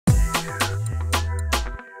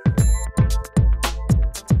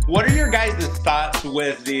What are your guys' thoughts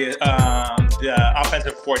with the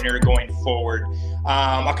offensive coordinator going forward?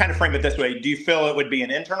 I'll kind of frame it this way. Do you feel it would be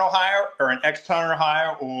an internal hire or an external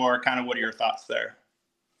hire, or kind of what are your thoughts there?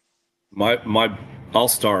 I'll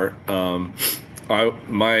start.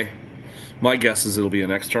 My guess is it'll be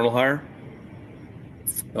an external hire.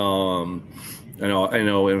 I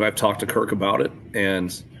know, and I've talked to Kirk about it,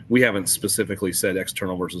 and we haven't specifically said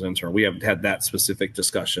external versus internal. We haven't had that specific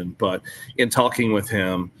discussion, but in talking with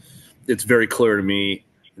him, it's very clear to me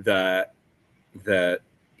that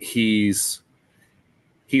he's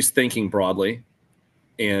thinking broadly,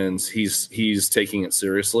 and he's taking it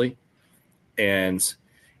seriously, and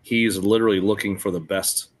he's literally looking for the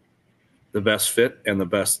best fit and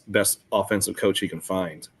the best offensive coach he can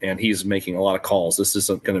find, and he's making a lot of calls. This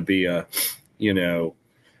isn't going to be a, we'll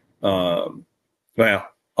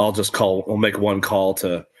make one call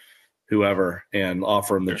to whoever and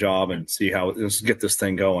offer him the job and see how, let's get this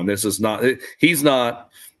thing going. This is not, he's not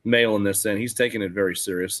mailing this in. He's taking it very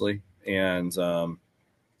seriously. And,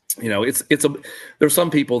 there's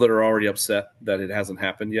some people that are already upset that it hasn't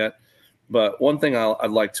happened yet. But one thing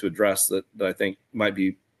I'd like to address that I think might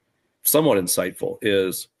be somewhat insightful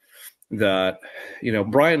is that,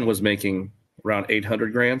 Brian was making around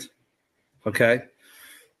 $800,000. Okay.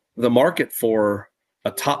 The market for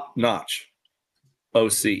a top-notch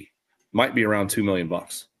OC might be around $2 million.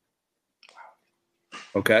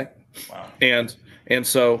 Okay. Wow. And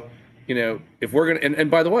so, if we're going to,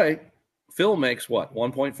 and by the way, Phil makes what,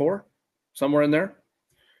 1.4, somewhere in there.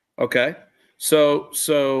 Okay. So,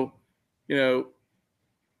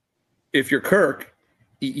 if you're Kirk,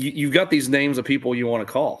 you've got these names of people you want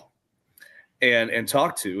to call and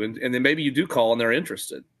talk to, and then maybe you do call and they're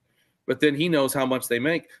interested, but then he knows how much they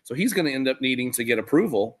make. So he's going to end up needing to get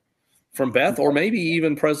approval from Beth, or maybe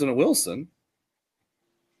even President Wilson,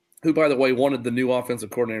 who, by the way, wanted the new offensive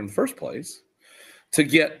coordinator in the first place, to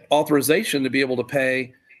get authorization to be able to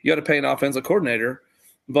pay. You got to pay an offensive coordinator.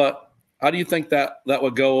 But how do you think that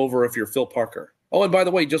would go over if you're Phil Parker? Oh, and by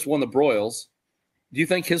the way, just won the Broyles. Do you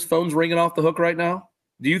think his phone's ringing off the hook right now?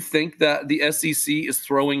 Do you think that the SEC is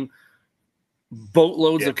throwing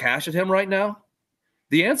boatloads of cash at him right now?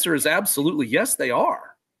 The answer is absolutely yes, they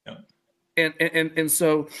are. Yeah. And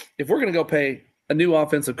so if we're going to go pay a new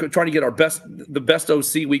offensive, trying to get the best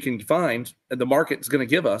OC we can find, and the market's going to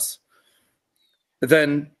give us,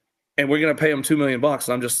 and we're going to pay him $2 million. And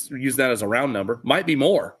I'm just using that as a round number. Might be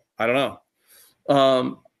more. I don't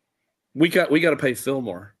know. We got to pay Phil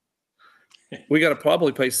more. We got to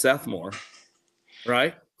probably pay Seth more,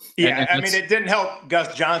 right? Yeah, I mean, it didn't help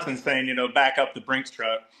Gus Johnson saying, back up the Brinks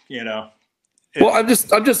truck, Well, I'm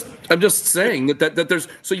just saying that there's,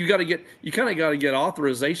 so you kind of got to get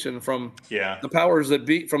authorization from the powers that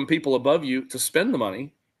be, from people above you to spend the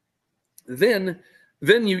money. Then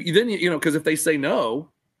you because if they say no,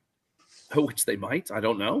 which they might, I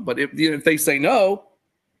don't know, but if they say no,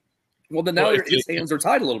 well, then now his hands are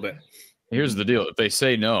tied a little bit. Here's the deal: if they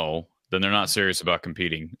say no, then they're not serious about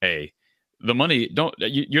competing. The money,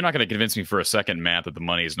 you're not going to convince me for a second, Matt, that the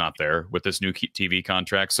money is not there with this new TV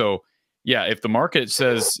contract. So, yeah, if the market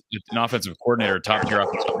says an offensive coordinator, top-tier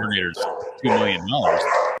offensive coordinator is $2 million,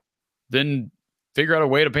 then figure out a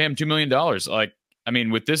way to pay him $2 million. Like, I mean,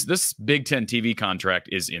 with this Big Ten TV contract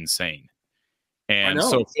is insane. And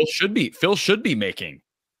so Phil should be making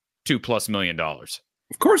 $2+ million.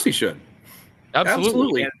 Of course he should.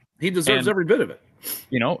 Absolutely. And he deserves every bit of it.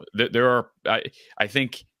 There are, I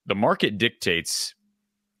think the market dictates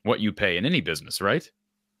what you pay in any business, right?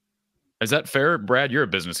 Is that fair? Brad, you're a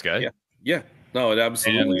business guy. Yeah. No, it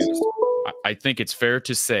absolutely is. I think it's fair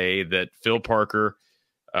to say that Phil Parker,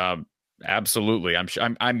 absolutely.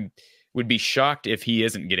 I'm would be shocked if he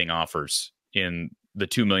isn't getting offers in the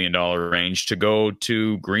 $2 million range to go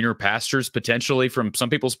to greener pastures, potentially from some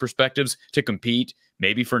people's perspectives, to compete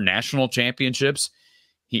maybe for national championships.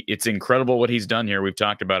 It's incredible what he's done here. We've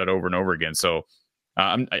talked about it over and over again. So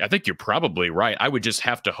I think you're probably right. I would just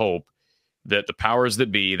have to hope that the powers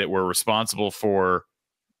that be that were responsible for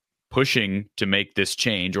pushing to make this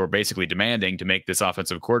change, or basically demanding to make this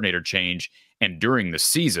offensive coordinator change, and during the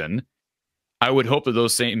season, I would hope that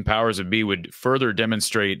those same powers that be would further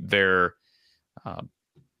demonstrate their,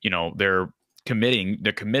 their commitment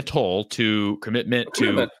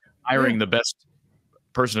to hiring the best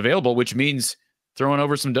person available, which means throwing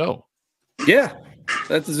over some dough. Yeah,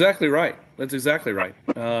 that's exactly right.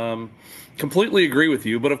 Completely agree with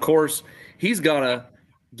you. But of course, he's got to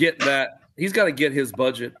get his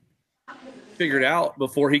budget figured out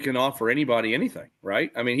before he can offer anybody anything,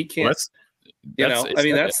 right? I mean, he can't.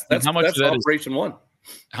 That's how much of that Operation One.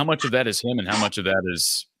 How much of that is him, and how much of that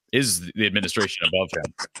is is the administration above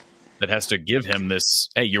him that has to give him this.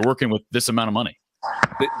 Hey, you're working with this amount of money.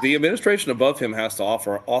 The administration above him has to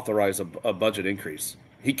authorize a budget increase.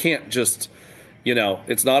 He can't just,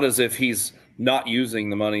 it's not as if he's not using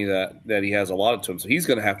the money that he has allotted to him. So he's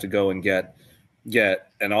going to have to go and get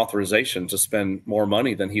an authorization to spend more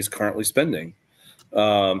money than he's currently spending.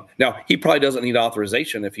 Now he probably doesn't need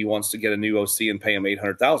authorization if he wants to get a new OC and pay him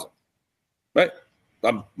 $800,000. Right?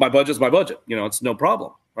 My budget's my budget. It's no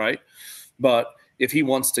problem. Right? But if he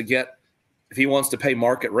wants to pay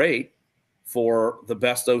market rate for the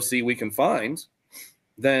best OC we can find,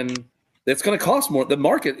 then it's going to cost more. The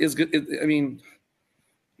market is good.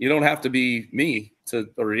 You don't have to be me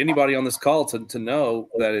or anybody on this call to know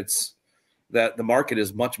that the market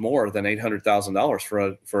is much more than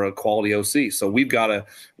 $800,000 for a quality OC. So we've got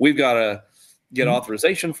to get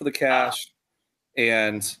authorization for the cash,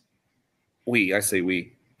 and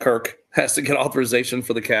Kirk has to get authorization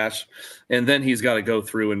for the cash, and then he's got to go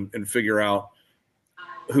through and figure out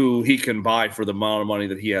who he can buy for the amount of money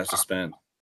that he has to spend.